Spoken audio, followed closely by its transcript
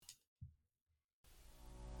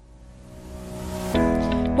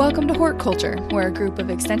Welcome to Horticulture, where a group of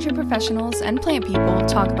extension professionals and plant people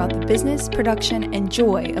talk about the business, production, and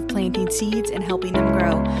joy of planting seeds and helping them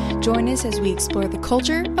grow. Join us as we explore the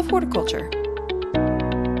culture of horticulture.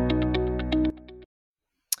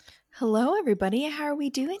 Hello, everybody. How are we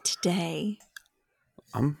doing today?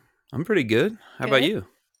 I'm pretty good. How about you?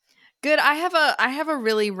 Good. I have a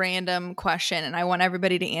really random question, and I want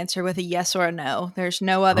everybody to answer with a yes or a no. There's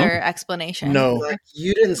no other explanation. No. Like,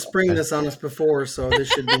 you didn't spring this on us before, so this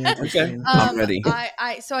should be interesting. I'm ready.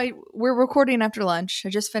 We're recording after lunch. I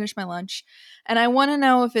just finished my lunch, and I want to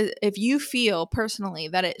know if you feel personally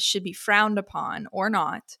that it should be frowned upon or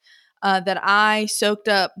not. That I soaked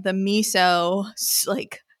up the miso,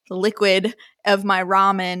 like the liquid of my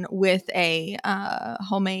ramen with a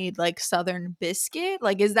homemade like Southern biscuit.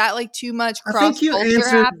 Like, is that like too much cross I think you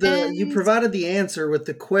answered you provided the answer with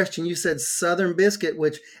the question. You said Southern biscuit,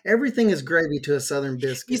 which everything is gravy to a Southern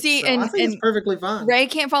biscuit. You see, so and I think it's perfectly fine. Ray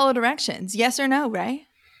can't follow directions. Yes or no, Ray?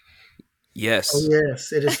 Yes. Oh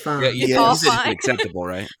yes, it is fine. It's all you said fine. Acceptable,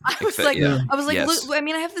 right? I was like, Yes. look, I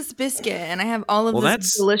mean, I have this biscuit and I have all of Well, this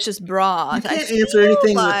that's- delicious broth. You can't I answer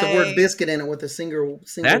anything feel with the word like- biscuit in it with a single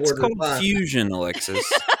That's word called reply. fusion, Alexis.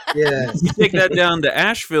 Yes, You take that down to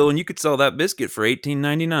Asheville, and you could sell that biscuit for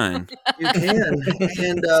 $18.99. you can.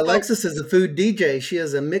 And Alexis is a food DJ. She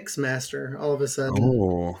is a mix master all of a sudden.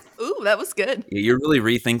 Oh, Ooh, that was good. you're really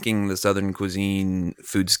rethinking the Southern cuisine,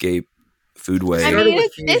 foodscape, food way. I Started mean,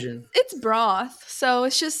 with fusion. it's broth, so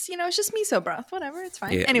it's just miso broth. Whatever, it's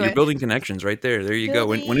fine. Yeah, Anyway, you're building connections right there. There you go.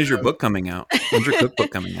 When is your book coming out? When's your cookbook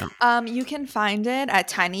coming out? you can find it at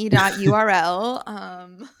tiny.url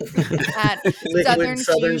at Liquid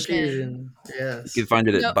Southern Fusion. Yes. You can find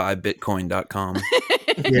it at buybitcoin.com.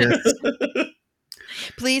 Yes.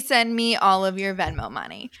 Please send me all of your Venmo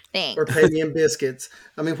money. Thanks. Or pay me in biscuits.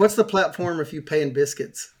 I mean, what's the platform if you pay in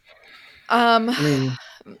biscuits? I mean,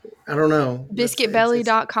 I don't know.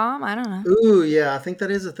 Biscuitbelly.com. I don't know. Ooh, yeah. I think that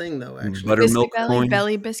is a thing, though, actually. Buttermilk Biscuit coin.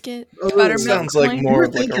 Belly biscuit. Oh, Buttermilk Sounds like coin. more You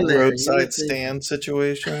of were like a thinking there. You roadside would think- stand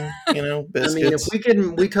situation, I mean, if biscuits. we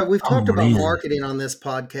can, we've talked about man. marketing on this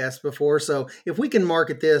podcast before. So if we can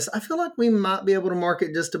market this, I feel like we might be able to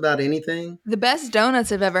market just about anything. The best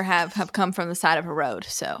donuts I've ever have come from the side of a road.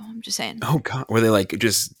 So I'm just saying. Oh God, were they like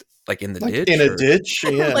just like in the Like ditch? in a or- ditch?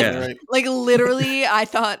 Yeah, Like- right. Like literally, I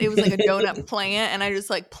thought it was like a donut plant, and I just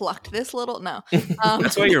like plucked this little. No,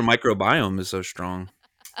 That's why your microbiome is so strong.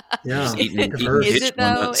 Yeah. Just eating diverse. is ditch it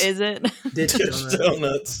though? donuts. Is it? Ditch Ditch donuts.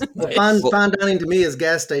 donuts. Well, Nice. fine dining to me is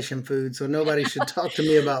gas station food, so nobody should talk to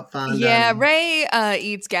me about fine Yeah, dining. Ray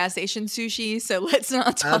eats gas station sushi, so let's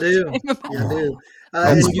not talk I do. to him about I do. Oh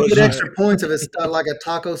And my you get gosh. extra points if it's like a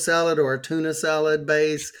taco salad or a tuna salad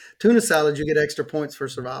base. Tuna salad, you get extra points for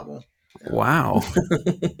survival. Wow.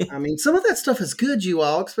 I mean, some of that stuff is good, you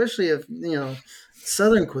all, especially if,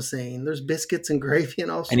 Southern cuisine. There's biscuits and gravy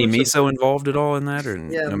and all sorts Any of miso involved at all in that, or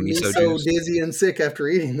Yeah, no me miso so juice? dizzy and sick after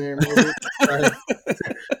eating there. Maybe. Right.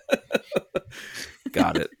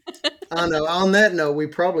 Got it. I know. On that note, we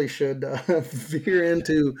probably should veer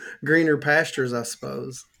into greener pastures, I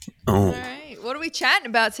suppose. Oh, All right, what are we chatting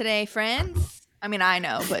about today, friends? I mean, I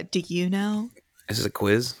know, but do you know? this is a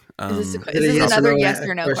quiz. Is this, Is it is a this yes or another no yes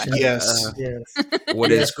or no question? question? Yes. Yes. What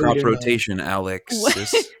Yes, is we crop do know. rotation, Alex?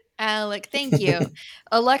 Alec, thank you.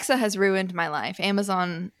 Alexa has ruined my life.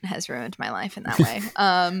 Amazon has ruined my life in that way.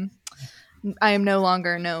 I am no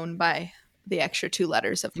longer known by the extra 2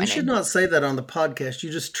 letters of my You should name. not say that on the podcast.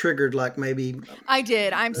 You just triggered like maybe. I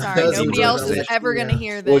did. I'm sorry. Dozens Nobody of else those. is ever going to Yeah.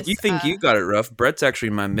 hear this. Well, if you think you got it rough, Brett's actually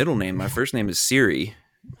my middle name. My first name is Siri,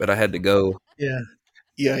 but I had to go. Yeah.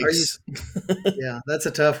 Yikes. Yeah. That's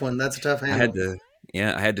a tough one. That's a tough I handle.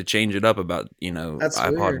 had to change it up about That's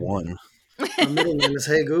iPod weird. 1. My middle name is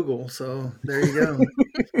Hey Google. So there you go.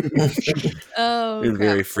 Oh, They're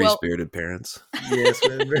very crap. free spirited parents. Yes.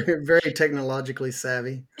 We're very, very technologically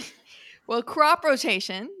savvy. Well, crop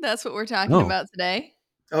rotation. That's what we're talking Oh. about today.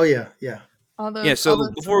 Oh, yeah. Yeah. Yeah, so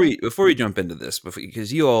before we jump into this,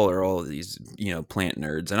 because you all are all of these plant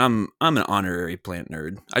nerds, and I'm an honorary plant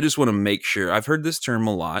nerd. I just want to make sure. I've heard this term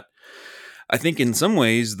a lot. I think in some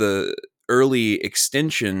ways the early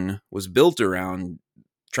extension was built around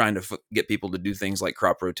trying to get people to do things like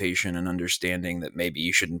crop rotation and understanding that maybe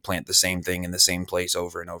you shouldn't plant the same thing in the same place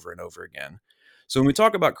over and over and over again. So when we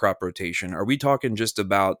talk about crop rotation, are we talking just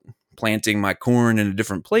about planting my corn in a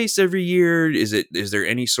different place every year? Is there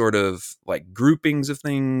any sort of like groupings of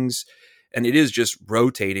things? And it is just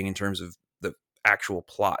rotating in terms of the actual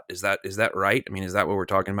plot. Is that right? I mean, is that what we're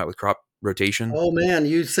talking about with crop rotation? Oh man,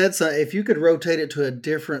 you said so. If you could rotate it to a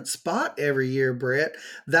different spot every year, Brett,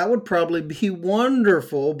 that would probably be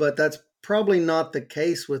wonderful. But that's probably not the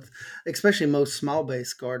case with, especially most small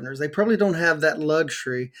base gardeners. They probably don't have that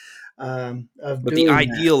luxury of But the doing that.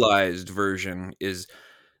 idealized version is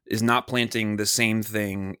not planting the same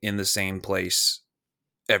thing in the same place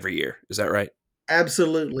every year. Is that right?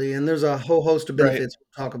 Absolutely. And there's a whole host of Right. benefits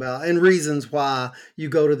we'll talk about and reasons why you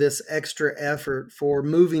go to this extra effort for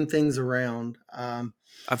moving things around.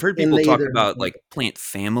 I've heard In people talk either. about like plant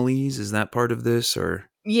families. Is that part of this, or?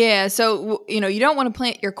 Yeah, so you don't want to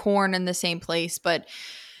plant your corn in the same place, but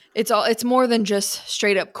it's more than just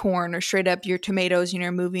straight up corn or straight up your tomatoes,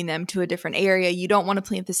 moving them to a different area. You don't want to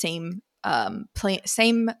plant the same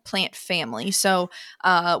plant family. So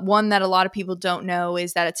one that a lot of people don't know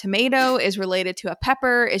is that a tomato is related to a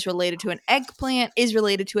pepper, is related to an eggplant, is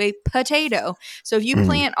related to a potato. So if you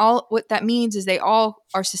plant all, what that means is they all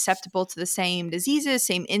are susceptible to the same diseases,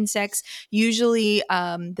 same insects, usually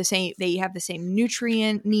the same, they have the same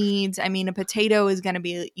nutrient needs. I mean, a potato is going to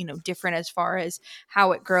be, different as far as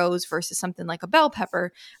how it grows versus something like a bell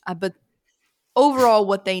pepper. But overall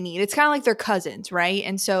what they need, it's kind of like their cousins, right?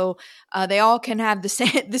 And so they all can have the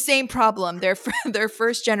same problem. They're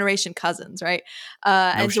first generation cousins, right? No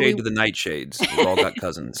and shade to the nightshades. We've all got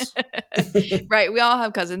cousins. Right, we all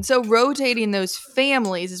have cousins. So rotating those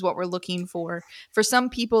families is what we're looking for. For some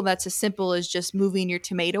people, that's as simple as just moving your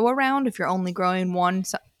tomato around if you're only growing one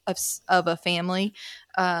of a family.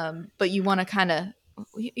 But you want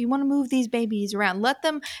to move these babies around, let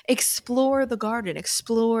them explore the garden,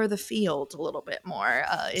 explore the field a little bit more.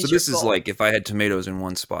 So Is your this is goal. like if I had tomatoes in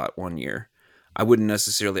one spot one year, I wouldn't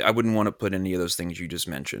want to put any of those things you just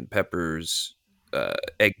mentioned, peppers,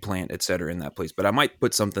 eggplant, etc., in that place. But I might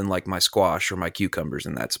put something like my squash or my cucumbers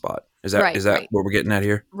in that spot. Is that Right. what we're getting at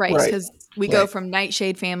here? Right, Right. because we go from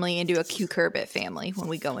nightshade family into a cucurbit family when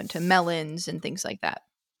we go into melons and things like that.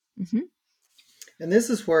 Mm-hmm. And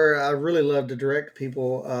this is where I really love to direct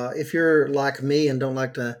people. If you're like me and don't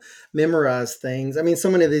like to memorize things, I mean,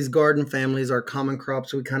 so many of these garden families are common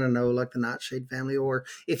crops we kind of know, like the nightshade family. Or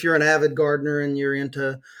if you're an avid gardener and you're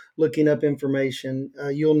into looking up information,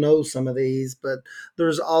 you'll know some of these. But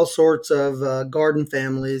there's all sorts of garden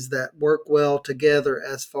families that work well together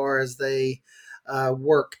as far as they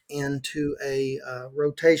work into a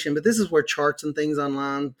rotation. But this is where charts and things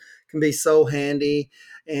online can be so handy,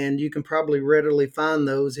 and you can probably readily find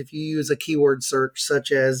those if you use a keyword search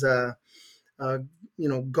such as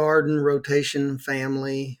garden rotation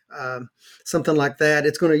family, something like that.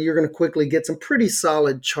 You're going to quickly get some pretty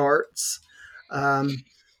solid charts to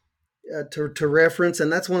reference, and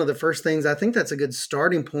that's one of the first things. I think that's a good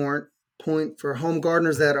starting point for home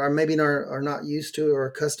gardeners that are maybe are not used to or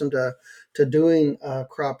accustomed to doing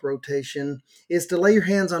crop rotation, is to lay your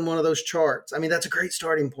hands on one of those charts. I mean, that's a great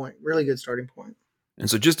starting point, really good starting point. And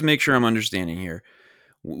so just to make sure I'm understanding here,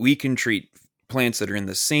 we can treat plants that are in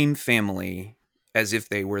the same family as if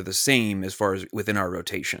they were the same as far as within our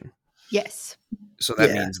rotation. Yes. So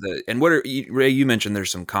that means that, and Ray, you mentioned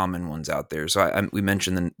there's some common ones out there. So we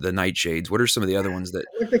mentioned the nightshades. What are some of the other ones that,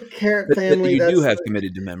 like the carrot family, that you do have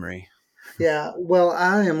committed to memory? Yeah, well,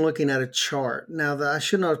 I am looking at a chart now. That I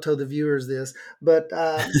should not have told the viewers this, but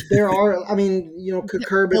there are. I mean,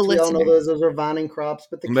 cucurbits. We all know those are vining crops,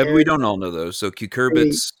 but maybe we don't all know those. So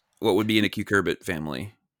cucurbits, what would be in a cucurbit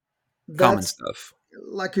family? Common stuff.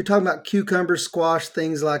 Like you're talking about cucumber, squash,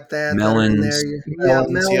 things like that. Melons.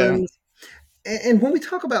 Melons. And when we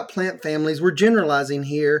talk about plant families, we're generalizing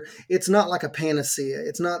here. It's not like a panacea.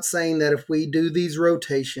 It's not saying that if we do these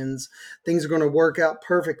rotations, things are going to work out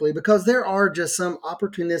perfectly, because there are just some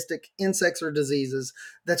opportunistic insects or diseases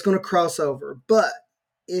that's going to cross over. But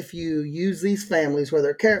if you use these families,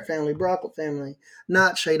 whether carrot family, broccoli family,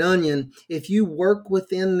 nightshade, onion, if you work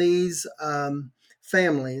within these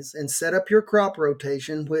families and set up your crop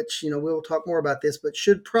rotation, which, we'll talk more about this, but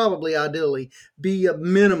should probably ideally be a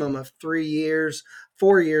minimum of 3 years.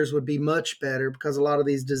 4 years would be much better, because a lot of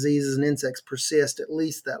these diseases and insects persist at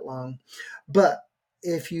least that long. But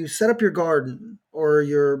if you set up your garden or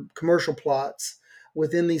your commercial plots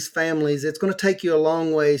within these families, it's going to take you a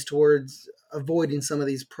long ways towards avoiding some of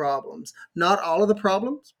these problems. Not all of the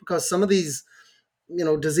problems, because some of these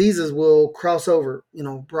diseases will cross over,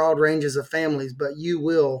 broad ranges of families, but you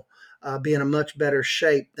will be in a much better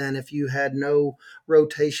shape than if you had no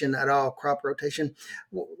rotation at all, crop rotation.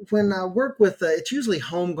 When I work with, it's usually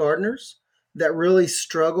home gardeners that really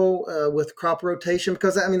struggle with crop rotation,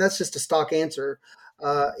 because, I mean, that's just a stock answer.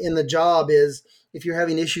 in the job is if you're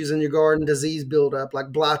having issues in your garden, disease buildup,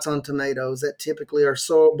 like blights on tomatoes that typically are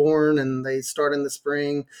soil borne and they start in the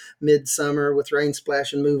spring, midsummer with rain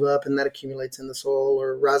splash and move up and that accumulates in the soil,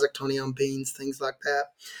 or rhizoctonia on beans, things like that.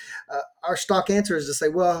 Our stock answer is to say,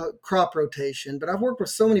 well, crop rotation. But I've worked with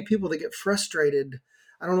so many people that get frustrated.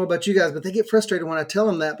 I don't know about you guys, but they get frustrated when I tell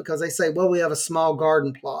them that because they say, well, we have a small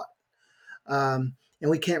garden plot. And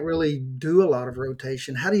we can't really do a lot of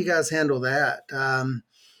rotation. How do you guys handle that?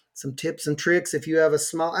 Some tips and tricks if you have a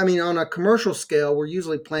small, I mean, on a commercial scale, we're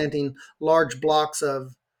usually planting large blocks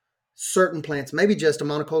of certain plants, maybe just a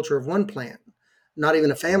monoculture of one plant, not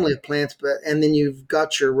even a family of plants, and then you've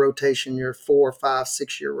got your rotation, your 4, 5,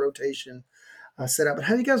 6 year rotation set up. But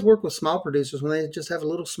how do you guys work with small producers when they just have a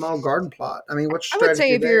little small garden plot? I mean, what's your I would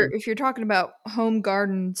say strategy if you're talking about home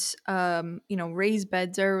gardens, raised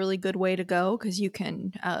beds are a really good way to go because you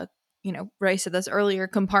can, Ray said this earlier,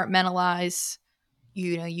 compartmentalize.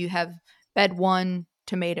 You have bed 1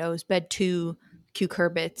 tomatoes, bed 2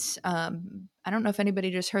 cucurbits. I don't know if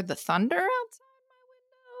anybody just heard the thunder outside my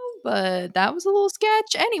window, but that was a little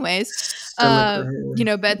sketch. Anyways,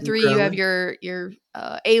 bed 3 you have your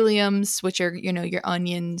alliums, which are your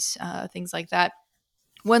onions, things like that.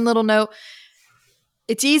 One little note.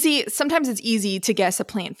 Sometimes it's easy to guess a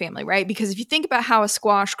plant family, right? Because if you think about how a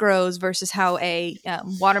squash grows versus how a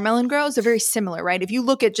watermelon grows, they're very similar, right? If you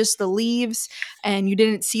look at just the leaves and you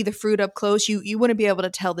didn't see the fruit up close, you wouldn't be able to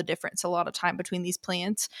tell the difference a lot of time between these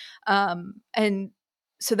plants. And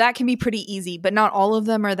so that can be pretty easy, but not all of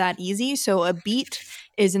them are that easy. So a beet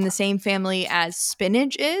is in the same family as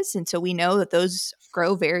spinach is. And so we know that those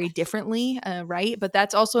grow very differently, right? But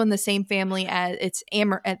that's also in the same family as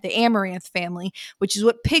the amaranth family, which is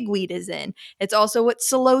what pigweed is in. It's also what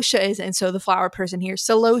celosia is in. So the flower person here,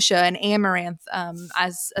 celosia and amaranth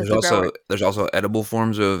as there's also edible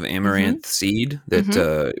forms of amaranth seed that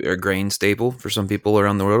are grain staple for some people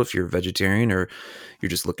around the world. If you're a vegetarian or you're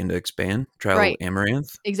just looking to expand, try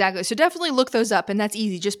amaranth. Exactly. So definitely look those up, and that's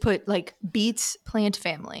easy. Just put like beets plant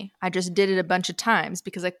family. I just did it a bunch of times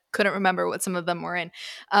because I couldn't remember what some of them were in.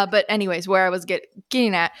 But anyways, where I was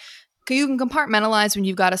getting at, you can compartmentalize when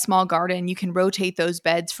you've got a small garden. You can rotate those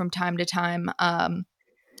beds from time to time.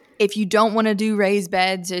 If you don't want to do raised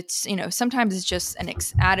beds, it's, sometimes it's just an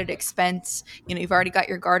added expense. You've already got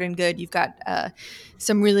your garden good. You've got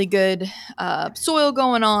some really good soil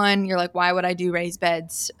going on. You're like, why would I do raised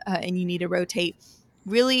beds? And you need to rotate.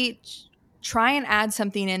 Really try and add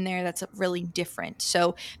something in there that's really different.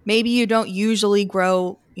 So maybe you don't usually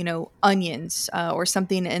grow, onions or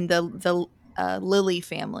something in the lily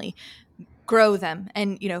family. Grow them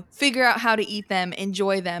and figure out how to eat them,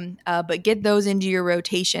 enjoy them, but get those into your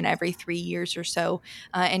rotation every 3 years or so,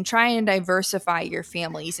 and try and diversify your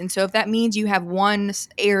families. And so if that means you have one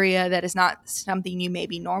area that is not something you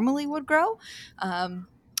maybe normally would grow,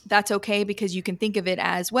 that's okay, because you can think of it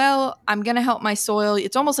as, well, I'm going to help my soil.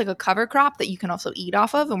 It's almost like a cover crop that you can also eat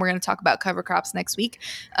off of, and we're going to talk about cover crops next week,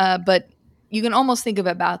 but you can almost think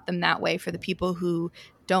about them that way for the people who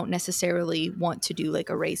don't necessarily want to do like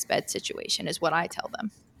a raised bed situation, is what I tell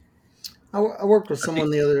them. I worked with someone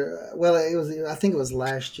I think it was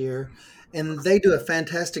last year, and they do a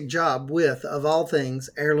fantastic job with, of all things,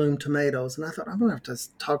 heirloom tomatoes. And I thought, I'm going to have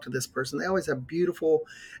to talk to this person. They always have beautiful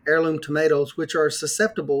heirloom tomatoes, which are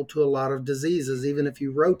susceptible to a lot of diseases. Even if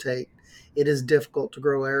you rotate, it is difficult to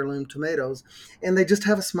grow heirloom tomatoes. And they just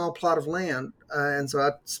have a small plot of land. And so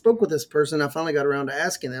I spoke with this person. I finally got around to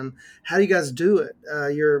asking them, how do you guys do it?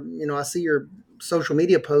 I see your social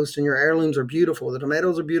media posts and your heirlooms are beautiful. The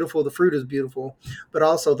tomatoes are beautiful. The fruit is beautiful, but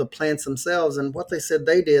also the plants themselves. And what they said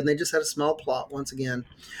they did, and they just had a small plot once again.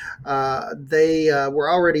 They were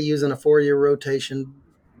already using a 4-year rotation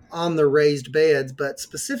on the raised beds, but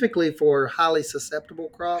specifically for highly susceptible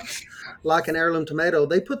crops like an heirloom tomato,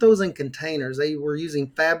 they put those in containers. They were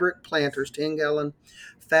using fabric planters, 10-gallon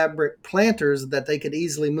fabric planters that they could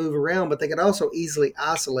easily move around, but they could also easily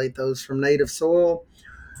isolate those from native soil.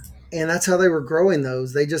 And that's how they were growing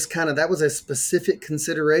those. They just that was a specific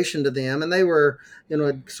consideration to them. And they were,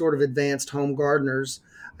 sort of advanced home gardeners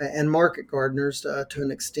and market gardeners to an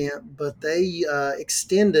extent, but they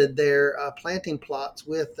extended their planting plots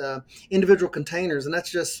with individual containers. And that's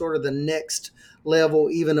just sort of the next level,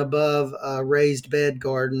 even above a raised bed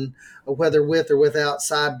garden, whether with or without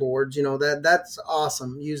sideboards. That's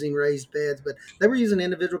awesome, using raised beds, but they were using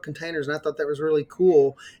individual containers. And I thought that was really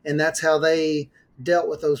cool. And that's how they dealt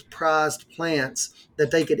with those prized plants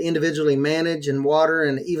that they could individually manage and water.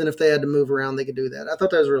 And even if they had to move around, they could do that. I thought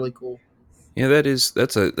that was really cool. Yeah,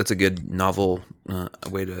 that's a good novel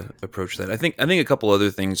way to approach that. I think a couple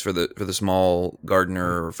other things for the small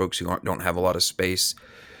gardener or folks who don't have a lot of space.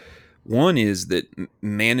 One is that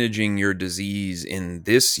managing your disease in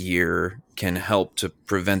this year can help to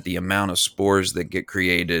prevent the amount of spores that get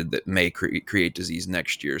created that may create disease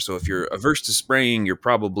next year. So if you're averse to spraying, you're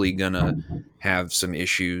probably gonna have some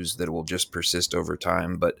issues that will just persist over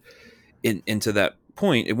time. But into that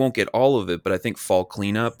point, it won't get all of it. But I think fall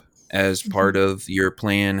cleanup as part of your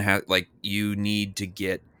plan, like you need to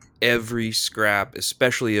get every scrap,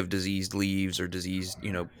 especially of diseased leaves or diseased,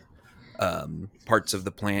 parts of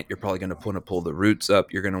the plant. You're probably going to want to pull the roots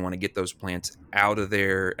up. You're going to want to get those plants out of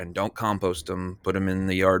there and don't compost them. Put them in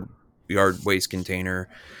the yard waste container,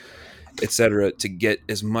 etc. To get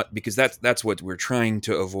as much, because that's what we're trying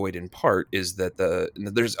to avoid in part, is that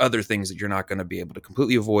there's other things that you're not going to be able to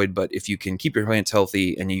completely avoid, but if you can keep your plants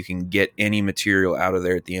healthy and you can get any material out of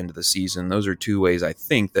there at the end of the season, those are two ways I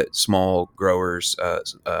think that small growers,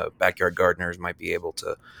 backyard gardeners might be able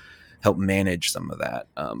to help manage some of that.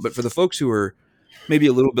 But for the folks who are maybe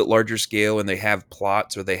a little bit larger scale and they have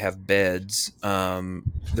plots or they have beds,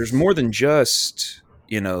 there's more than just,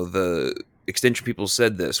 the extension people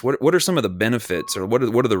said this. What are some of the benefits, or what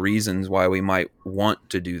are the reasons why we might want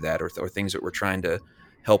to do that, or things that we're trying to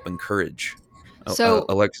help encourage? So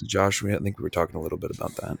Alexa, Josh, I think we were talking a little bit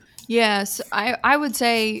about that. Yes, I would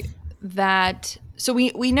say that. So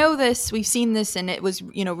we know this, we've seen this, and it was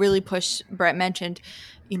really pushed. Brett mentioned,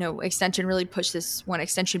 extension really pushed this when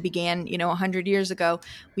extension began 100 years ago.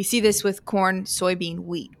 We see this with corn, soybean,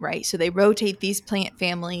 wheat, right? So they rotate these plant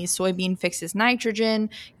families. Soybean fixes nitrogen.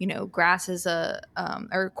 Grass is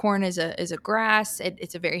or corn is a grass.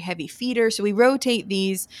 It's a very heavy feeder. So we rotate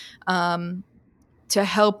these. To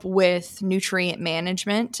help with nutrient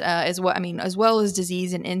management, as well as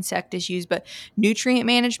disease and insect issues. But nutrient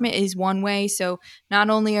management is one way. So not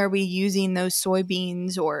only are we using those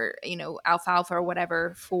soybeans or alfalfa or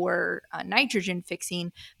whatever for nitrogen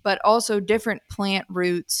fixing, but also different plant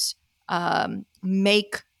roots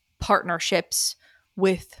make partnerships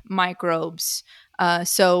with microbes.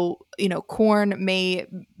 Corn may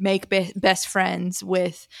make best friends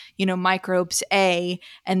with, microbes A,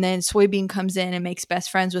 and then soybean comes in and makes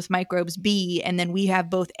best friends with microbes B. And then we have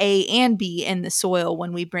both A and B in the soil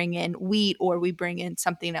when we bring in wheat or we bring in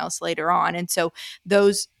something else later on. And so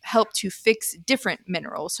those help to fix different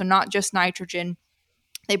minerals. So not just nitrogen.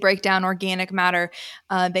 They break down organic matter.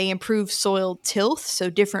 They improve soil tilth. So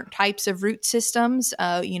different types of root systems,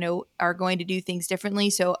 are going to do things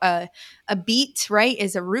differently. So a beet, right,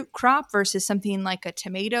 is a root crop versus something like a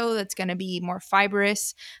tomato that's going to be more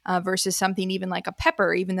fibrous versus something even like a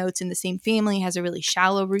pepper, even though it's in the same family, has a really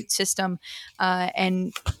shallow root system.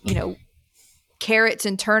 Carrots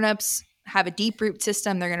and turnips have a deep root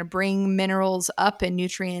system. They're going to bring minerals up and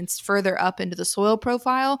nutrients further up into the soil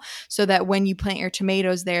profile so that when you plant your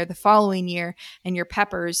tomatoes there the following year and your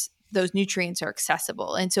peppers, those nutrients are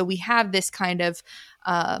accessible. And so we have this kind of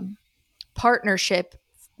partnership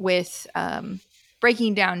with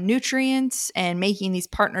breaking down nutrients and making these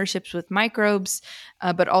partnerships with microbes,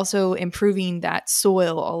 but also improving that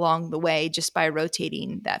soil along the way just by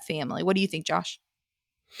rotating that family. What do you think, Josh?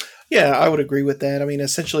 Yeah, I would agree with that. I mean,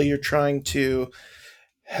 essentially, you're trying to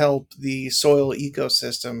help the soil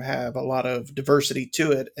ecosystem have a lot of diversity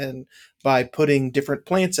to it. And by putting different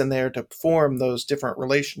plants in there to form those different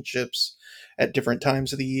relationships at different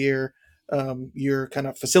times of the year, you're kind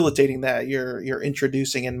of facilitating that. You're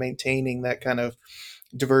introducing and maintaining that kind of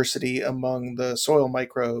diversity among the soil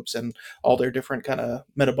microbes and all their different kind of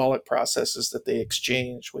metabolic processes that they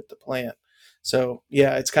exchange with the plant. So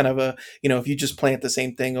yeah, it's kind of if you just plant the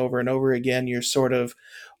same thing over and over again, you're sort of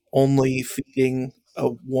only feeding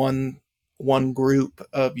one group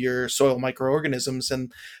of your soil microorganisms,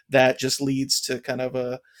 and that just leads to kind of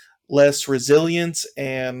a less resilience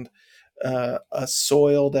and a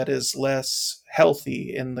soil that is less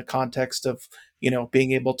healthy in the context of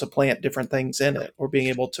being able to plant different things in it or being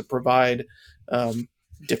able to provide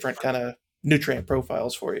different kind of nutrient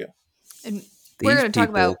profiles for you. And we're going to talk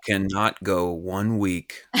about cannot go 1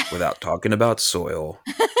 week without talking about soil,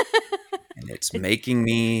 and it's making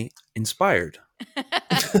me inspired. Like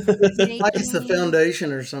it's the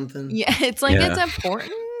foundation or something. Yeah, it's like it's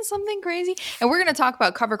important, something crazy. And we're going to talk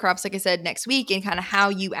about cover crops, like I said, next week, and kind of how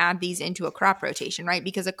you add these into a crop rotation, right?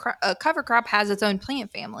 Because a cover crop has its own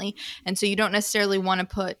plant family, and so you don't necessarily want to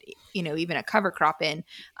put, even a cover crop in.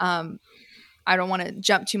 I don't want to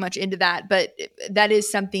jump too much into that, but that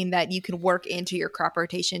is something that you can work into your crop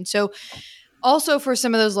rotation. So Also for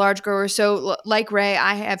some of those large growers, so like Ray,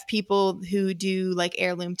 I have people who do like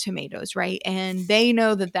heirloom tomatoes, right? And they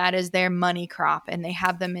know that that is their money crop, and they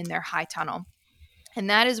have them in their high tunnel. And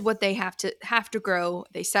that is what they have to grow.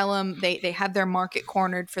 They sell them. They have their market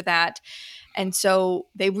cornered for that. And so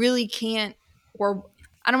they really can't, or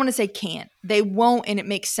I don't want to say can't, they won't, and it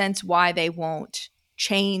makes sense why they won't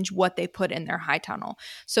change what they put in their high tunnel.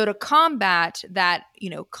 So to combat that,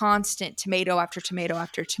 constant tomato after tomato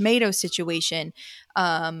after tomato situation,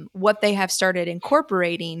 what they have started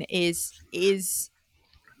incorporating is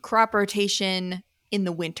crop rotation in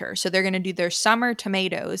the winter. So they're going to do their summer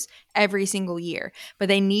tomatoes every single year, but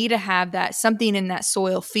they need to have that something in that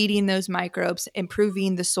soil feeding those microbes,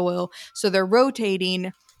 improving the soil. So they're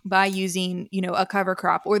rotating by using, a cover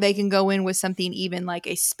crop, or they can go in with something even like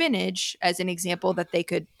a spinach as an example that they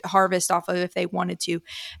could harvest off of if they wanted to,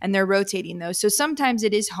 and they're rotating those. So sometimes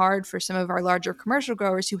it is hard for some of our larger commercial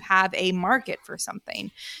growers who have a market for something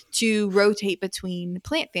to rotate between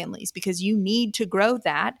plant families, because you need to grow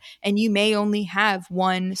that and you may only have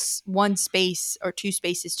one space or two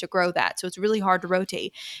spaces to grow that. So it's really hard to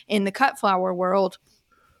rotate. In the cut flower world,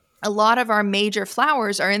 a lot of our major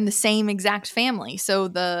flowers are in the same exact family. So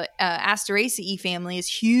the Asteraceae family is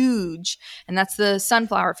huge, and that's the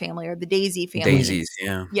sunflower family or the daisy family. Daisies,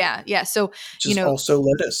 yeah. Yeah. So, which is also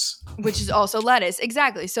lettuce. Which is also lettuce.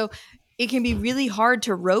 Exactly. So it can be really hard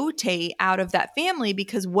to rotate out of that family,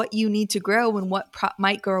 because what you need to grow and what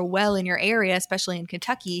might grow well in your area, especially in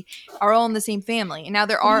Kentucky, are all in the same family. And now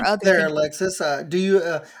there are other there, Alexis. Do you?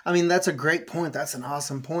 I mean, that's a great point. That's an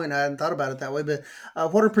awesome point. I hadn't thought about it that way. But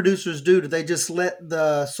what do producers do? Do they just let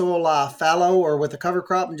the soil lie fallow or with a cover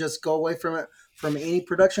crop and just go away from it from any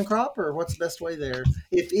production crop, or what's the best way there?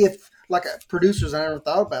 If like producers, I never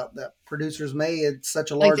thought about that. Producers may it's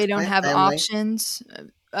such a large they don't have family. Options.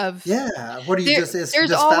 What do you does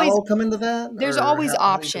fallow come into that? There's always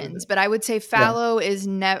options, but I would say fallow is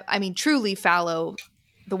truly fallow.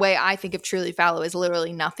 The way I think of truly fallow is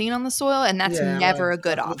literally nothing on the soil, and that's never a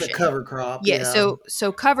good option. With a cover crop,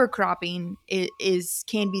 So cover cropping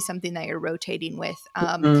can be something that you're rotating with.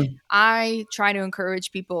 I try to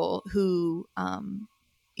encourage people who,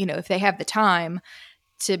 if they have the time,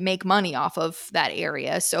 to make money off of that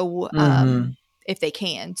area. So if they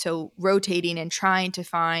can. So rotating and trying to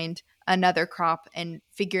find another crop and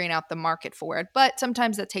figuring out the market for it. But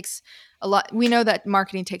sometimes that takes a lot. We know that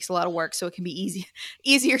marketing takes a lot of work, so it can be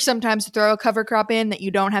easier sometimes to throw a cover crop in that you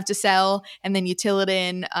don't have to sell, and then you till it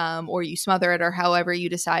in, or you smother it, or however you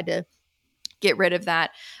decide to get rid of that.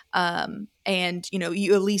 And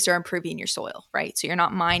you at least are improving your soil, right? So you're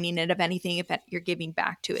not mining it of anything if you're giving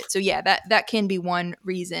back to it. So yeah, that can be one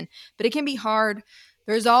reason, but it can be hard.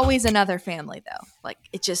 There's always another family, though. Like,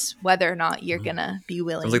 it's just whether or not you're gonna be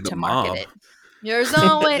willing to market it. There's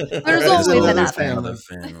always another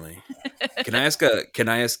family. Can I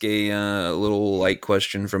ask a little light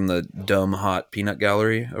question from the dumb hot peanut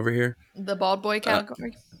gallery over here? The bald boy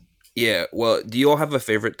category. Yeah. Well, do you all have a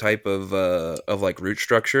favorite type of like root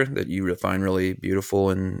structure that you find really beautiful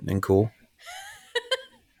and cool?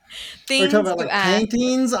 Are we talking about like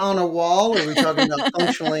paintings on a wall, or are we talking about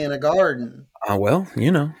functionally in a garden? Well,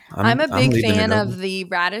 I'm a big fan of the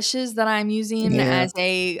radishes that I'm using as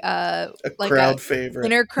a crowd favorite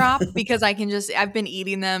winter crop, because I've been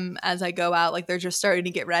eating them as I go out. Like, they're just starting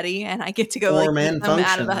to get ready, and I get to go eat them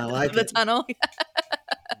out of the tunnel.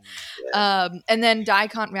 And then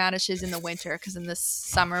daikon radishes in the winter, because in the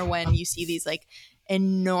summer when you see these like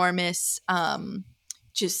enormous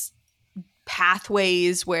just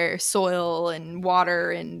pathways where soil and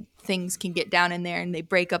water and things can get down in there and they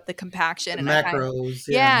break up the compaction. The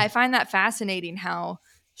macros. I find that fascinating how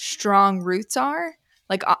strong roots are.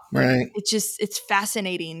 Like, right. It's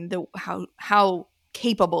fascinating how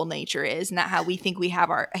capable nature is, not how we think we have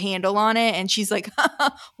our handle on it. And she's like,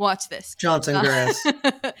 watch this. Johnson grass.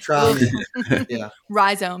 Try me. Yeah.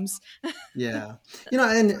 Rhizomes. Yeah.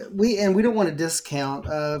 And we don't want to discount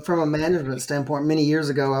from a management standpoint. Many years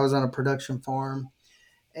ago, I was on a production farm,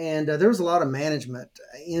 and there was a lot of management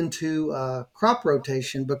into crop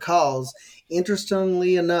rotation, because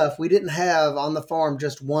interestingly enough, we didn't have on the farm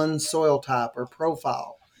just one soil type or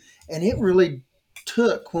profile. And it really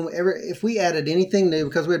took if we added anything new,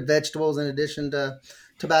 because we had vegetables in addition to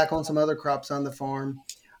tobacco and some other crops on the farm.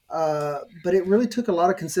 But it really took a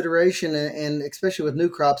lot of consideration, and especially with new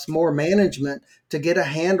crops, more management to get a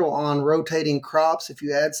handle on rotating crops. If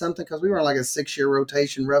you add something, because we were on like a 6-year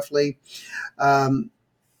rotation roughly, to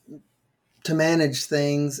manage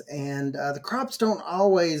things, and the crops don't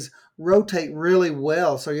always rotate really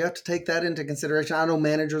well. So you have to take that into consideration. I know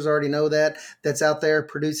managers already know that's out there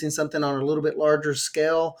producing something on a little bit larger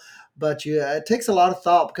scale, But it takes a lot of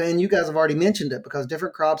thought, and you guys have already mentioned it, because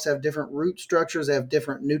different crops have different root structures, they have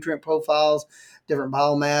different nutrient profiles, different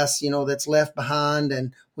biomass, that's left behind,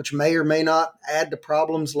 and which may or may not add to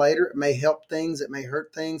problems later. It may help things, it may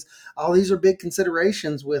hurt things. All these are big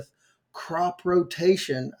considerations with crop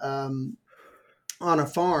rotation on a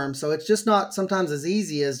farm. So it's just not sometimes as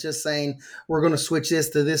easy as just saying we're going to switch this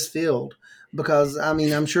to this field. Because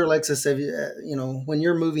I'm sure Alexis said, when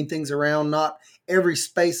you're moving things around, not every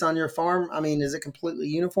space on your farm, is it completely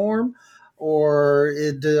uniform, or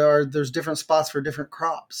there's different spots for different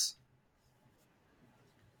crops?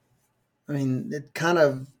 It kind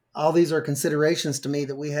of, all these are considerations to me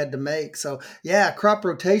that we had to make. So yeah, crop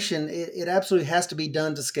rotation, it absolutely has to be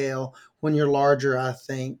done to scale when you're larger, I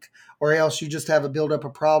think, or else you just have a buildup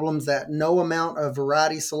of problems that no amount of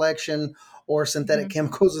variety selection or synthetic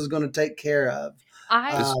chemicals is going to take care of.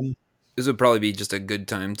 This would probably be just a good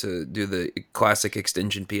time to do the classic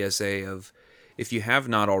extension PSA of, if you have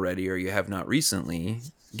not already or you have not recently,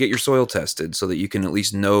 get your soil tested so that you can at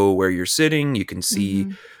least know where you're sitting. You can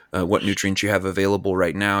see what nutrients you have available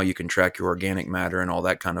right now. You can track your organic matter and all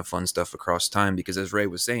that kind of fun stuff across time. Because as Ray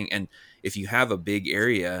was saying, and if you have a big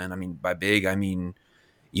area, and by big, I mean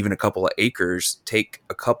even a couple of acres, take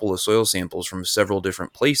a couple of soil samples from several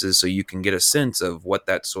different places so you can get a sense of what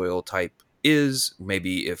that soil type is.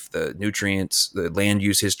 Maybe if the nutrients, the land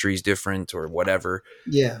use history is different or whatever,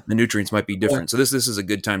 the nutrients might be different. So this is a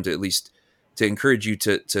good time to at least to encourage you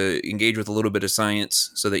to engage with a little bit of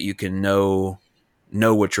science so that you can know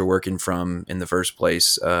what you're working from in the first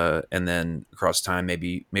place, and then across time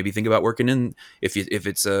maybe think about working in, if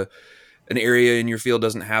it's an area in your field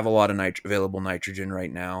doesn't have a lot of available nitrogen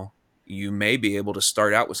right now, you may be able to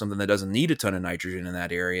start out with something that doesn't need a ton of nitrogen in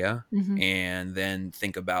that area, and then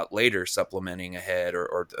think about later supplementing ahead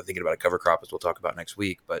or thinking about a cover crop, as we'll talk about next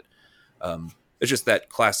week. But it's just that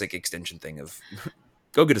classic extension thing of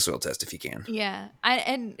go get a soil test if you can. Yeah.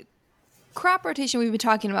 And crop rotation, we've been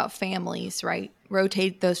talking about families, right?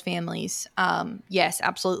 Rotate those families. Yes,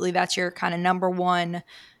 absolutely. That's your kind of number one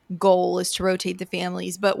goal, is to rotate the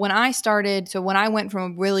families. But when I went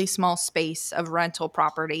from a really small space of rental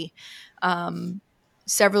property,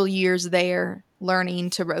 several years there, learning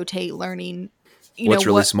to rotate, what's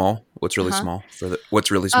really small for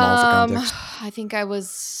context? I think I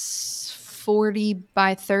was 40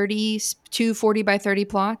 by 30, 240 by 30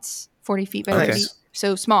 plots, 40 feet by 30.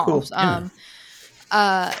 So small. Cool.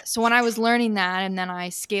 So when I was learning that, and then I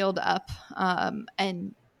scaled up,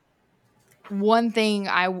 and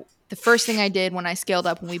the first thing I did when I scaled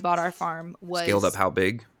up, when we bought our farm, was scaled up. How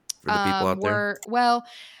big for the people out there? Well,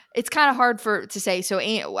 it's kind of hard to say. So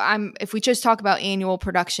if we just talk about annual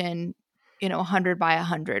production, 100 by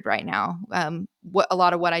 100 right now. A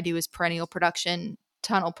lot of what I do is perennial production,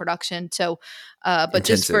 tunnel production. So, but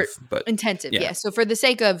intensive, intensive. Yeah. So for the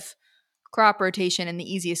sake of crop rotation, and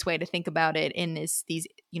the easiest way to think about it is these,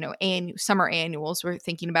 summer annuals we're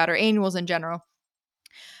thinking about, or annuals in general.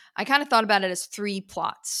 I kind of thought about it as 3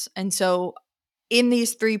 plots. And so in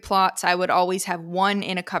these 3 plots, I would always have one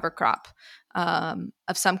in a cover crop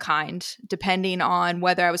of some kind, depending on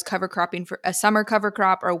whether I was cover cropping for a summer cover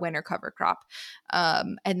crop or a winter cover crop.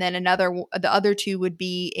 And then the other 2 would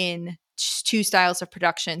be in 2 styles of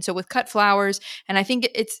production. So with cut flowers, and I think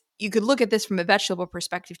you could look at this from a vegetable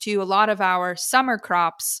perspective too. A lot of our summer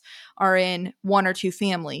crops are in 1 or 2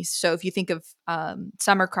 families. So if you think of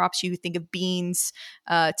summer crops, you think of beans,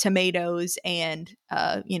 tomatoes, and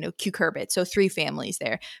cucurbit. So 3 families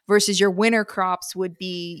there. Versus your winter crops would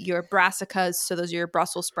be your brassicas. So those are your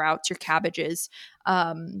Brussels sprouts, your cabbages,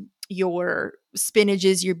 your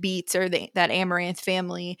spinaches, your beets, or that amaranth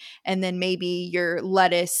family, and then maybe your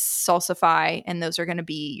lettuce, salsify, and those are going to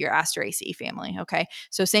be your Asteraceae family. Okay,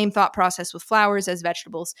 so same thought process with flowers as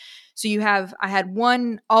vegetables. So I had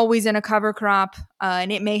one always in a cover crop, and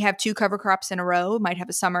it may have 2 cover crops in a row. It might have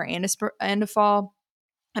a summer and a fall.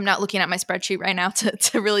 I'm not looking at my spreadsheet right now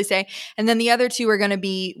to really say. And then the other 2 are going to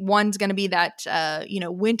be, one's going to be that,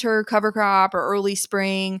 winter cover crop or early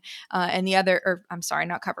spring, and the other, or I'm sorry,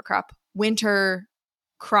 not cover crop, winter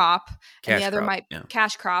crop. And the other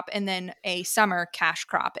cash crop, and then a summer cash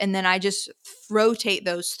crop. And then I just rotate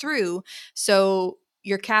those through. So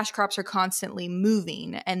your cash crops are constantly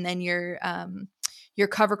moving, and then your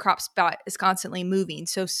cover crop spot is constantly moving.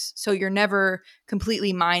 So you're never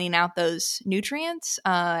completely mining out those nutrients.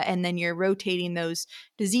 And then you're rotating those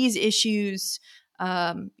disease issues,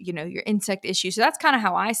 your insect issues. So that's kind of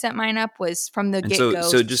how I set mine up, was from the get-go.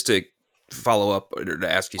 So just to follow up, or to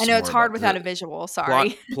ask you some more, I know it's hard without a visual.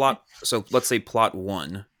 Sorry. Plot. So let's say plot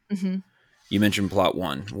 1. You mentioned plot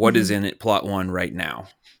 1. What is in it plot 1 right now?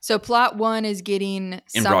 So plot 1 is getting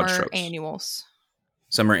In broad summer strokes. annuals.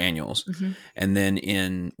 Summer annuals. And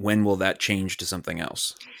then when will that change to something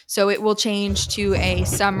else? So it will change to a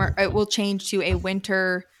summer. It will change to a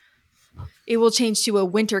winter. It will change to a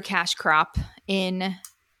winter cash crop in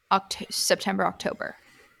September, October.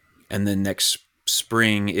 And then next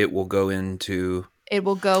spring, it will go into. It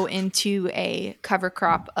will go into a cover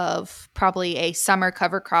crop of probably a summer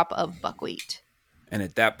cover crop of buckwheat. And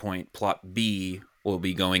at that point, plot B will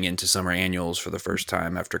be going into summer annuals for the first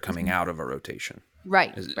time after coming out of a rotation.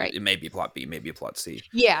 Right. It may be plot B, maybe plot C.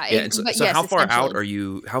 Yeah. So how far out are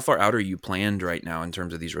you? How far out are you planned right now in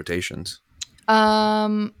terms of these rotations?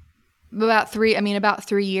 About 3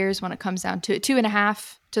 years when it comes down to it,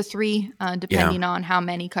 2.5 to 3, depending on how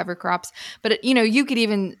many cover crops. But you could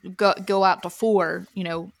even go out to 4,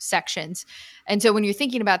 sections. And so when you're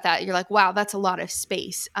thinking about that, you're like, wow, that's a lot of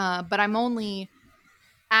space. But I'm only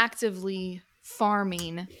actively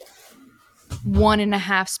farming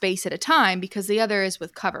 1.5 space at a time because the other is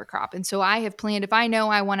with cover crop. And so I have planned, if I know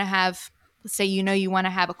I want to have, let's say, you want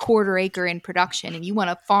to have a 1/4 acre in production and you want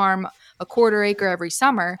to farm a 1/4 acre every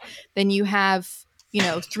summer, then you have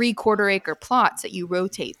 3/4 acre plots that you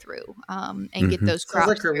rotate through and get those crops.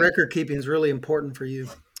 Sounds like your record keeping is really important for you.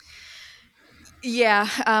 Yeah,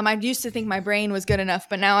 I used to think my brain was good enough,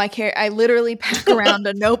 but now I literally pack around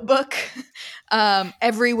a notebook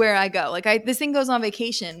everywhere I go. Like this thing goes on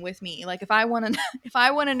vacation with me. Like if I want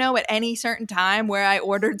to know at any certain time where I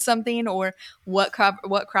ordered something or what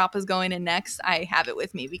crop is going in next, I have it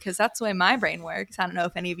with me because that's the way my brain works. I don't know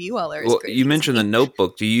if any of you all are. Well, you mentioned the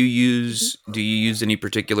notebook. Do you use any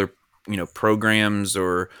particular programs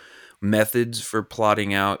or methods for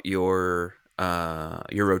plotting out your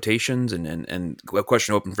rotations and a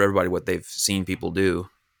question open for everybody what they've seen people do?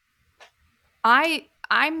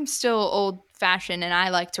 I'm still old fashioned and I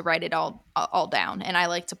like to write it all down and I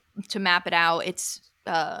like to map it out. It's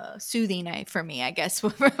soothing for me, I guess,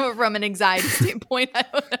 from an anxiety standpoint. I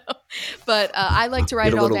don't know, but I like to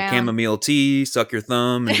write it all down. Get a little chamomile tea, suck your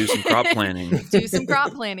thumb, and do some crop planning.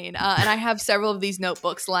 And I have several of these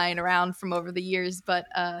notebooks lying around from over the years, but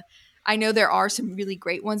I know there are some really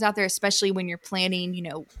great ones out there, especially when you're planning,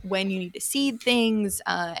 when you need to seed things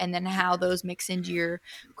and then how those mix into your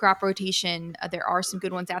crop rotation. There are some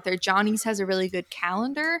good ones out there. Johnny's has a really good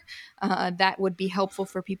calendar that would be helpful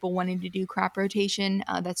for people wanting to do crop rotation.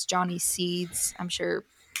 That's Johnny's Seeds. I'm sure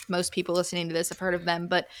most people listening to this have heard of them.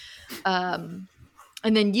 But and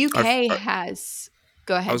then UK has...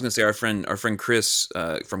 Go ahead. I was going to say our friend Chris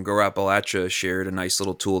from Go Appalachia shared a nice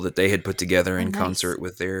little tool that they had put together in concert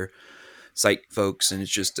with their site folks, and it's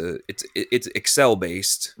just it's Excel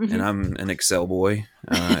based, and I'm an Excel boy,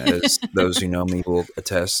 as those who know me will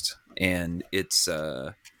attest. And it's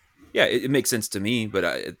it makes sense to me, but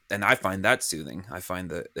I find that soothing. I find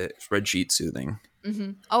the spreadsheet soothing.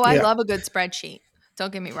 Mm-hmm. Oh, I love a good spreadsheet.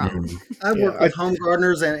 Don't get me wrong. I work with home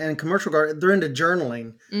gardeners and commercial gardeners. They're into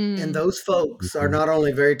journaling. And those folks are not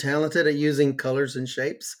only very talented at using colors and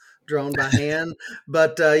shapes drawn by hand,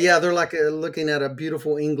 but they're like looking at a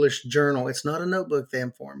beautiful English journal. It's not a notebook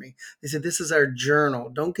then for me. They said, this is our journal.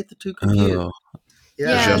 Don't get the two confused. Oh.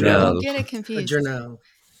 Don't get it confused. A journal.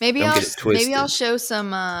 Maybe I'll show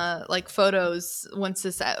some photos once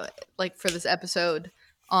this for this episode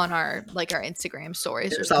on our Instagram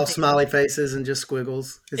stories. It's all smiley faces and just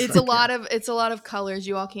squiggles. It's a lot of colors.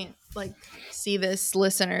 You all can't see this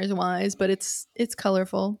listeners wise, but it's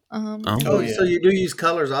colorful. So you do use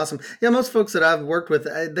colors. Awesome. Yeah, most folks that I've worked with,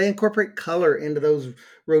 they incorporate color into those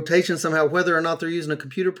rotations somehow, whether or not they're using a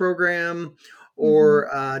computer program or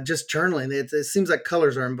just journaling. It seems like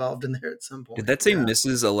colors are involved in there at some point. Did that say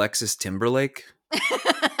Mrs. Alexis Timberlake?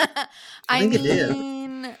 I think it did.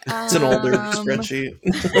 It's an older spreadsheet.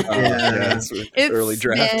 It's early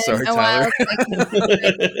draft. Sorry, Tyler.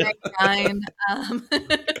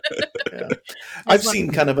 I've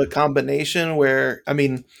seen kind of a combination where,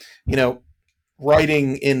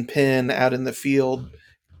 writing in pen out in the field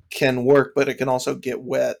can work, but it can also get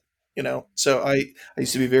wet. So I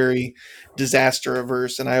used to be very disaster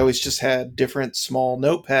averse, and I always just had different small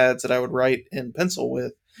notepads that I would write in pencil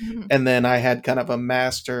with. And then I had kind of a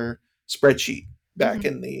master spreadsheet back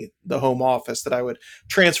in the home office that I would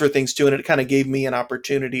transfer things to. And it kind of gave me an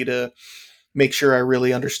opportunity to make sure I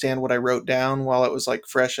really understand what I wrote down while it was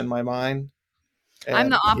fresh in my mind. I'm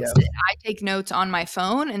the opposite. I take notes on my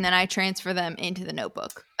phone and then I transfer them into the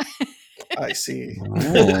notebook. I see.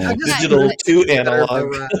 I just Digital to better at the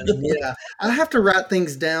analog. writing. Yeah, I have to write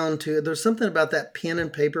things down too. There's something about that pen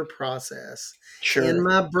and paper process in Sure.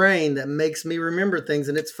 my brain that makes me remember things.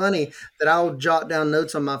 And it's funny that I'll jot down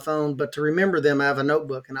notes on my phone, but to remember them, I have a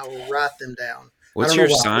notebook and I will write them down. I What's don't know your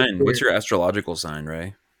why. It's sign? What's weird. your astrological sign,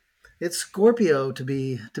 Ray? It's Scorpio to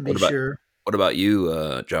be What about sure. what about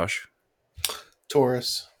you, Josh?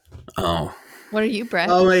 Taurus. Oh, What are you, Brett?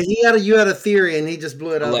 Oh, you had a theory and he just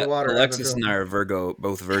blew it out of the water. I have a Alexis and feeling. I are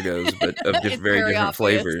both Virgos, but of It's very very different obvious.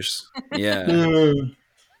 flavors. Yeah, Mm,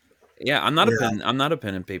 yeah. yeah. I'm not a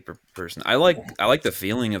pen and paper person. I like the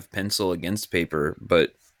feeling of pencil against paper,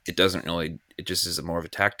 but it doesn't really. It just is more of a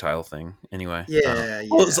tactile thing. Anyway, Yeah,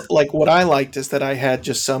 Well, yeah. it's like what I liked is that I had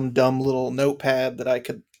just some dumb little notepad that I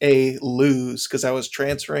could lose because I was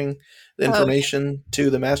transferring the Oh, information to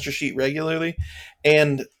the master sheet regularly,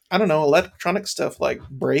 and I don't know, electronic stuff like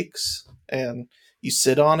breaks and you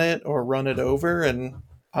sit on it or run it over and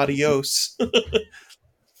adios.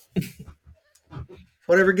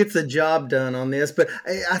 Whatever gets the job done on this. But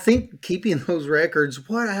I think keeping those records,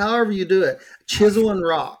 however you do it, chisel and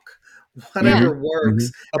rock, yeah. whatever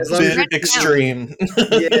works, A as long as bit you're Write it down. extreme.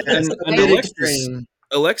 yes, a and bit Alexis extreme.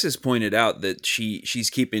 Alexis pointed out that she's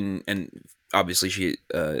keeping, and obviously she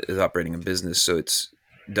is operating a business, so it's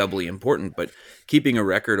doubly important. But keeping a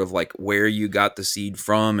record of like where you got the seed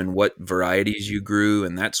from and what varieties you grew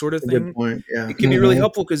and that sort of A good thing, point. Yeah. it can be really Mhm.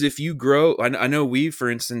 helpful because if you grow, I know we, for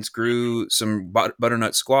instance, grew some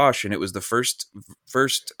butternut squash, and it was the first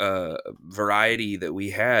variety that we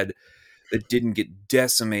had that didn't get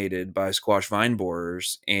decimated by squash vine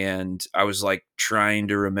borers. And I was like trying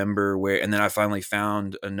to remember where, and then I finally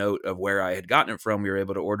found a note of where I had gotten it from. We were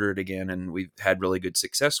able to order it again, and we've had really good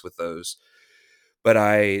success with those. But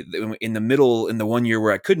in the 1 year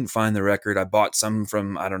where I couldn't find the record, I bought some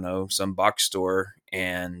from, I don't know, some box store,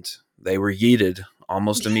 and they were yeeted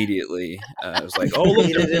almost immediately. I was like, oh, look,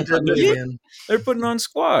 Eat it into they're, oblivion. they're putting on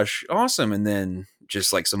squash. Awesome. And then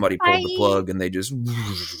just like somebody pulled the Bye. plug and they just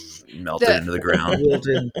melted The into the ground.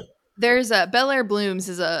 Wilted. There's a Bel Air Blooms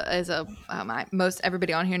most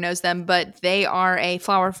everybody on here knows them, but they are a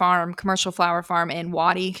commercial flower farm in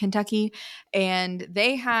Waddy, Kentucky, and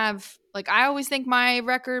they have like I always think my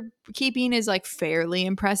record keeping is like fairly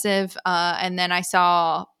impressive. And then I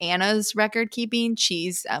saw Anna's record keeping.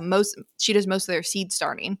 She does most of their seed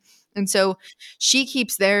starting, and so she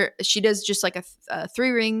does just like a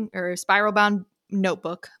 3-ring or spiral bound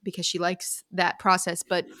notebook because she likes that process,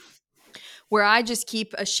 but where I just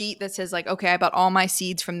keep a sheet that says like, okay, I bought all my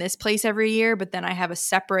seeds from this place every year, but then I have a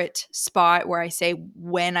separate spot where I say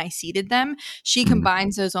when I seeded them. She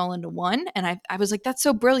combines those all into one. And I was like, that's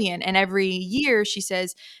so brilliant. And every year she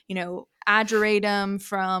says, ageratum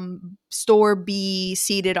from store B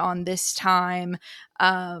seeded on this time.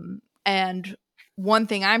 And one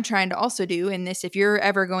thing I'm trying to also do in this, if you're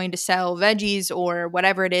ever going to sell veggies or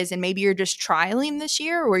whatever it is, and maybe you're just trialing this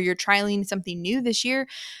year or you're trialing something new this year,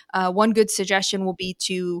 one good suggestion will be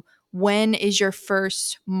to when is your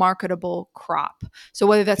first marketable crop? So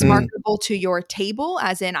whether that's Mm. marketable to your table,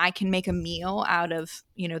 as in I can make a meal out of,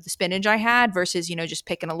 the spinach I had versus, just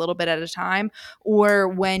picking a little bit at a time, or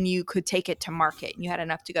when you could take it to market and you had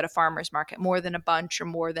enough to go to farmer's market, more than a bunch or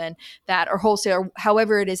more than that, or wholesale, or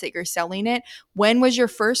however it is that you're selling it. When was your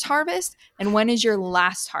first harvest and when is your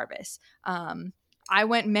last harvest? I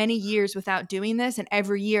went many years without doing this, and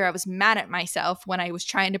every year I was mad at myself when I was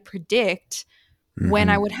trying to predict when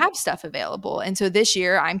I would have stuff available. And so this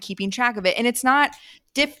year I'm keeping track of it. And it's not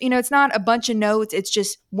it's not a bunch of notes. It's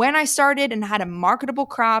just when I started and had a marketable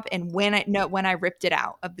crop and when I ripped it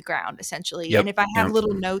out of the ground essentially. And Yep. if I have Yep.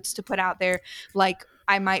 little notes to put out there, like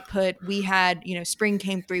I might put, we had, spring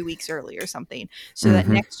came 3 weeks early or something, so that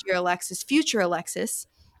next year future Alexis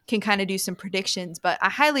can kind of do some predictions. But I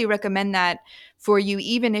highly recommend that for you,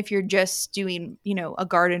 even if you're just doing, a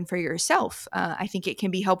garden for yourself. I think it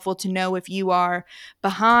can be helpful to know if you are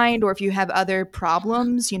behind or if you have other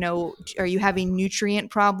problems. Are you having nutrient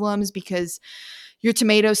problems because your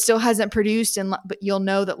tomato still hasn't produced, but you'll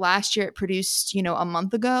know that last year it produced, a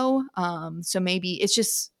month ago. So maybe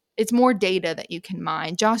it's more data that you can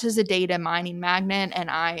mine. Josh is a data mining magnet, and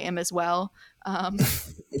I am as well.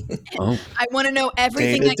 Oh, I want to know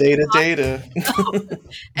everything Data.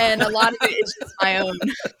 and a lot of it is just my own.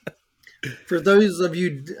 For those of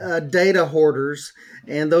you data hoarders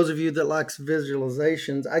and those of you that likes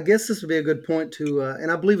visualizations, I guess this would be a good point to,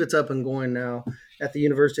 and I believe it's up and going now at the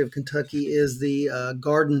University of Kentucky, is the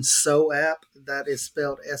Garden Sow app. That is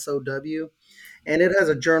spelled SOW. and it has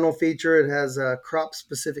a journal feature. It has crop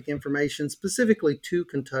specific information specifically to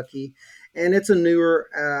Kentucky, and it's a newer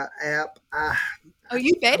app. Oh,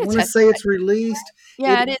 you I beta want to tested say it's that? released.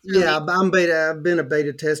 Yeah, it is Yeah, released. I'm beta. I've been a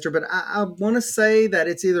beta tester, but I want to say that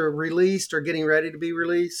it's either released or getting ready to be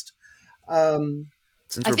released. Um,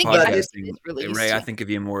 Since I we're think but it podcasting, is released. Ray, I Yeah. think of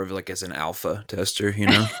you more of like as an alpha tester, you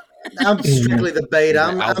know? I'm strictly the beta.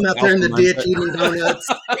 The I'm out there in the ditch mindset. eating donuts.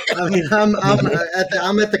 I mean,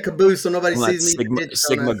 I'm at the caboose, so nobody On that sees me eating ditch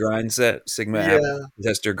Sigma donuts. grind set, Sigma app Yeah,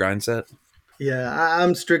 tester grind set. yeah.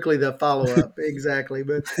 I'm strictly the follow up, exactly.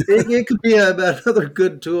 But it could be another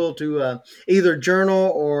good tool to either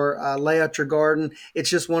journal or lay out your garden.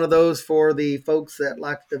 It's just one of those for the folks that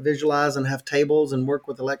like to visualize and have tables and work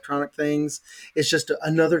with electronic things. It's just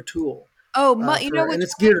another tool. Oh, you know And which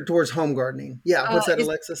it's geared towards home gardening. Yeah, what's that, is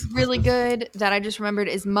Alexis? really good that I just remembered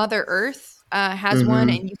is Mother Earth has one,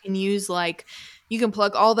 Mm-hmm. and you can use you can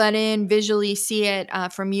plug all that in, visually see it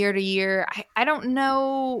from year to year. I don't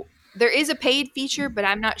know. There is a paid feature, but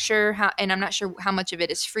I'm not sure how, and I'm not sure how much of it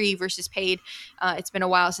is free versus paid. It's been a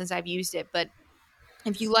while since I've used it, but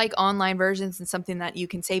if you like online versions and something that you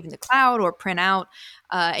can save in the cloud or print out,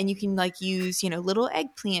 and you can use little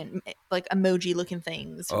eggplant like emoji looking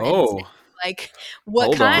things, and say, Oh, like what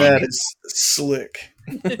hold kind. on. That is slick.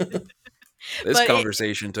 This But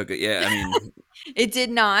conversation took it. Yeah, I mean, it did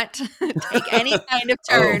not take any kind of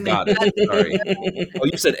oh, turn. got it. Sorry. Oh,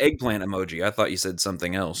 you said eggplant emoji. I thought you said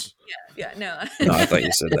something else. Yeah, no. No, I thought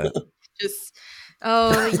you said that. Just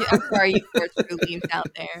I'm sorry, you poor true leaves out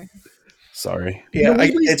there. Sorry. Yeah,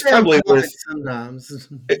 We it's stay on probably point worth. sometimes.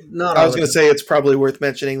 Not I all was the going time. to say it's probably worth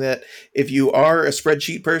mentioning that if you are a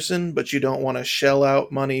spreadsheet person, but you don't want to shell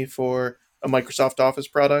out money for a Microsoft Office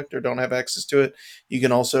product or don't have access to it, you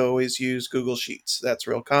can also always use Google Sheets. That's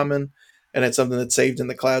real common, and it's something that's saved in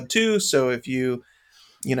the cloud too. So if you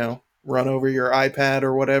run over your iPad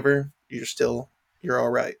or whatever, you're all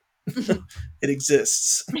right. It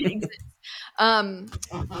exists.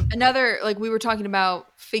 Another, like we were talking about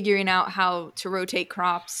figuring out how to rotate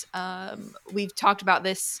crops. We've talked about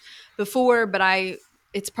this before, but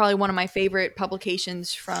it's probably one of my favorite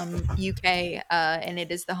publications from UK, and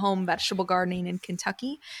it is the Home Vegetable Gardening in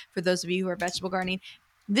Kentucky. For those of you who are vegetable gardening,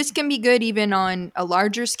 this can be good even on a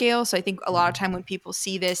larger scale. So I think a lot of time when people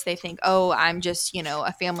see this, they think, "Oh, I'm just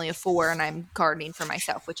a family of 4 and I'm gardening for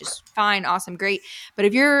myself," which is fine, awesome, great. But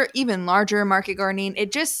if you're even larger market gardening,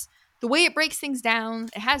 the way it breaks things down,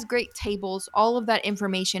 it has great tables. All of that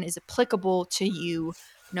information is applicable to you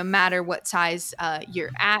no matter what size you're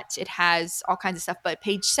at. It has all kinds of stuff, but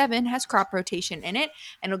page 7 has crop rotation in it,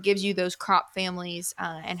 and it gives you those crop families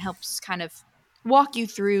and helps kind of walk you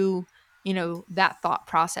through, that thought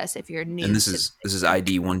process if you're new And this to is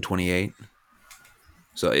ID 128.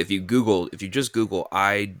 So if you just Google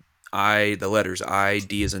the letters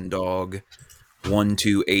D as in dog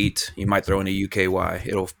 128, you might throw in a UKY.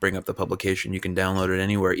 It'll bring up the publication. You can download it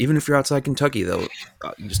anywhere, even if you're outside Kentucky. You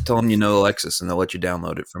just tell them Alexis, and they'll let you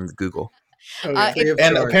download it from Google. Oh yeah, Free of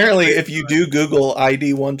and charge. apparently, if you do Google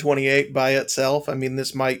ID 128 by itself, I mean,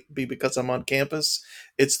 this might be because I'm on campus.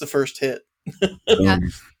 It's the first hit. Yeah.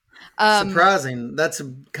 Surprising. That's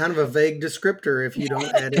kind of a vague descriptor if you don't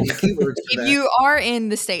add any keywords to If that. you are in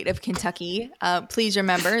the state of Kentucky, please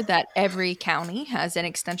remember that every county has an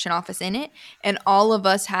extension office in it, and all of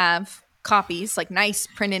us have copies, like nice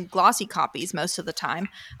printed glossy copies most of the time,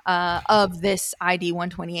 of this ID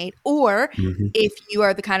 128. Or if you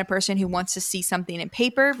are the kind of person who wants to see something in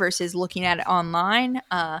paper versus looking at it online,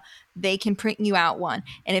 they can print you out one.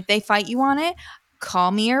 And if they fight you on it,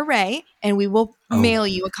 call me or Ray, and we will mail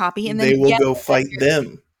you a copy. And then They will go fight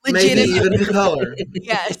them. Maybe legitimate. even in color.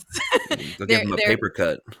 Yes. They'll give them a paper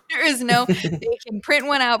cut. There is they can print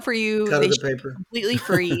one out for you. Cut They of the should be paper. completely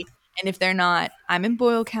free. And if they're not, I'm in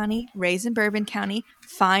Boyle County, Ray's in Bourbon County.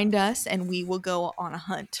 Find us, and we will go on a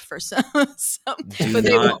hunt for some. But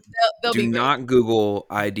they won't. They'll be Do great. not Google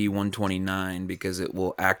ID 129 because it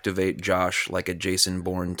will activate Josh like a Jason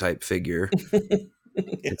Bourne type figure.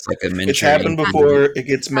 It's like a It's happened before. It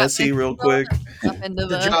gets messy real quick. Up into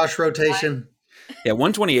The Josh rotation. Yeah,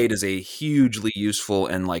 128 is a hugely useful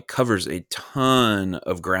and covers a ton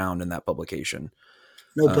of ground in that publication.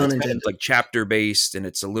 No pun It's intended. chapter based, and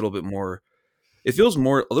it's a little bit more it feels a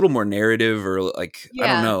little more narrative, or like, I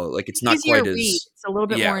don't know, like it's not easier quite to read. as, It's a little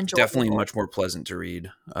bit more enjoyable. definitely much more pleasant to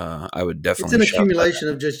read. I would It's definitely an shout that accumulation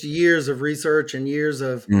of just years of research and years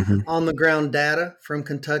of out. on the ground data from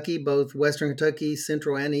Kentucky, both Western Kentucky,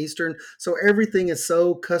 Central and Eastern. So everything is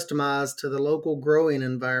so customized to the local growing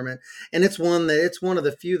environment, and it's one of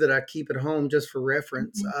the few that I keep at home just for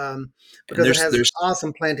reference, And because it has there's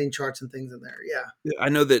awesome planting charts and things in there. Yeah. I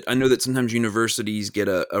know that sometimes universities get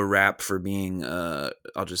a rap for being,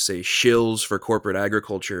 I'll just say, shills for corporate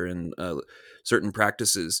agriculture and certain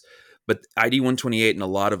practices. But ID 128 and a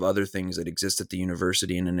lot of other things that exist at the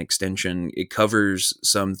university and an extension, it covers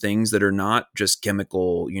some things that are not just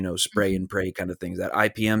chemical, spray and pray kind of things. That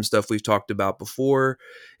IPM stuff we've talked about before,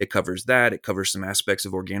 it covers that. It covers some aspects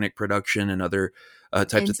of organic production and other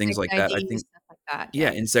types of things like that. I think, stuff like that.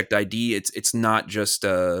 yeah, insect ID. It's not just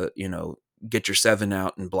get your 7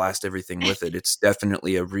 out and blast everything with it. It's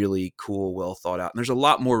definitely a really cool, well thought out. And there's a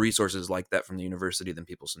lot more resources like that from the university than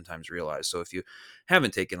people sometimes realize. So if you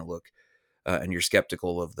haven't taken a look and you're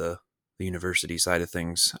skeptical of the university side of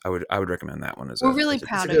things, I would recommend that one. We're really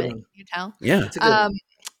proud of it. Can you tell? Yeah. It's a good one.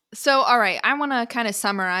 So, all right, I want to kind of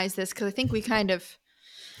summarize this because I think we kind of,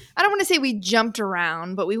 I don't want to say we jumped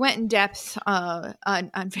around, but we went in depth on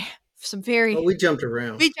some very. We jumped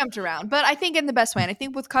around. We jumped around, but I think in the best way. And I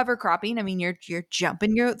think with cover cropping, I mean, you're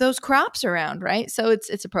jumping those crops around, right? So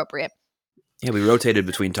it's appropriate. Yeah, we rotated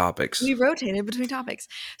between topics.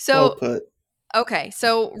 So, Well put. okay,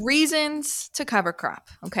 so reasons to cover crop.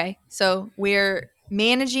 Okay, so we're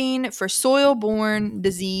managing for soil-borne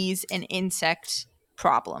disease and insect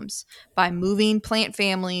problems by moving plant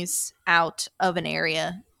families out of an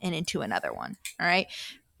area and into another one. All right.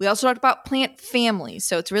 We also talked about plant families.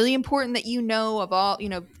 So it's really important that you know of all,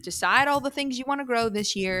 decide all the things you want to grow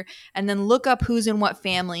this year and then look up who's in what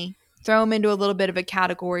family, throw them into a little bit of a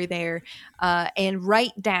category there, and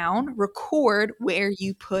record where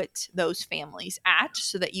you put those families at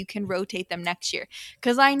so that you can rotate them next year.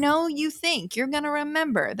 Because I know you think you're going to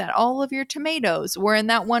remember that all of your tomatoes were in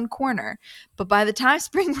that one corner, but by the time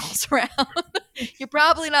spring rolls around, you're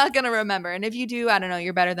probably not going to remember. And if you do, I don't know,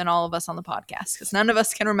 you're better than all of us on the podcast because none of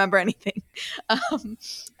us can remember anything.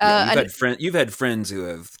 You've had friends who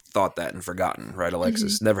have thought that and forgotten, right,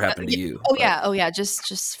 Alexis? Mm-hmm. Never happened to you. Oh yeah,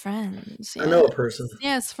 just friends. I know a person.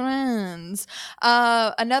 Yes, friends.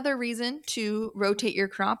 Another reason to rotate your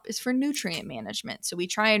crop is for nutrient management. So we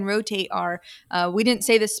try and rotate our, we didn't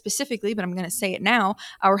say this specifically, but I'm going to say it now,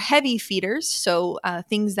 our heavy feeders. So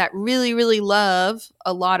things that really, really love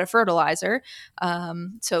a lot of fertilizer.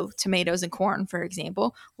 So tomatoes and corn, for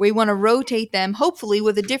example, we want to rotate them hopefully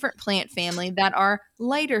with a different plant family that are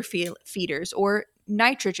lighter feeders or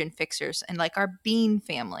nitrogen fixers, and like our bean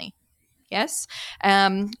family. Yes.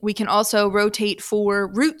 We can also rotate for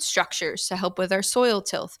root structures to help with our soil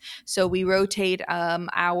tilth. So we rotate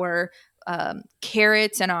our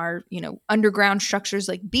carrots and our underground structures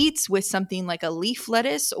like beets with something like a leaf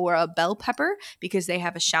lettuce or a bell pepper because they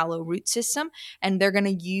have a shallow root system and they're going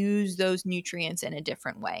to use those nutrients in a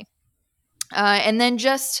different way. And then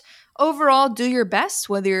just overall, do your best,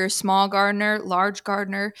 whether you're a small gardener, large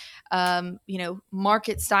gardener,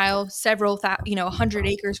 market style, several 100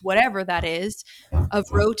 acres, whatever that is, of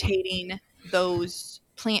rotating those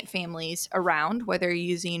plant families around, whether you're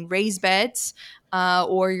using raised beds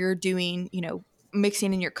or you're doing,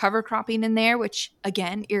 mixing in your cover cropping in there, which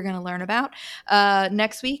again, you're going to learn about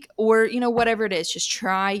next week, or, whatever it is, just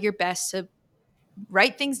try your best to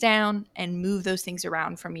write things down and move those things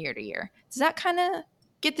around from year to year. Does that kind of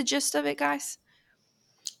get the gist of it, guys?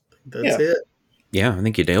 That's it. Yeah, I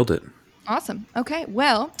think you nailed it. Awesome. Okay.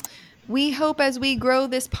 Well, we hope as we grow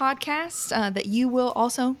this podcast that you will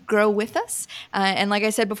also grow with us. And like I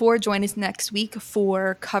said before, join us next week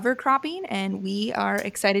for cover cropping. And we are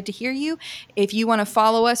excited to hear you. If you want to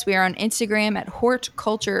follow us, we are on Instagram at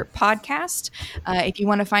Horticulture Podcast. If you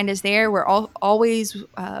want to find us there, we're always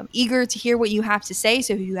eager to hear what you have to say.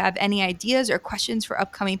 So if you have any ideas or questions for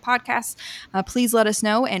upcoming podcasts, please let us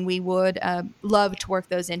know. And we would love to work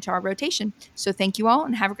those into our rotation. So thank you all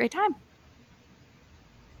and have a great time.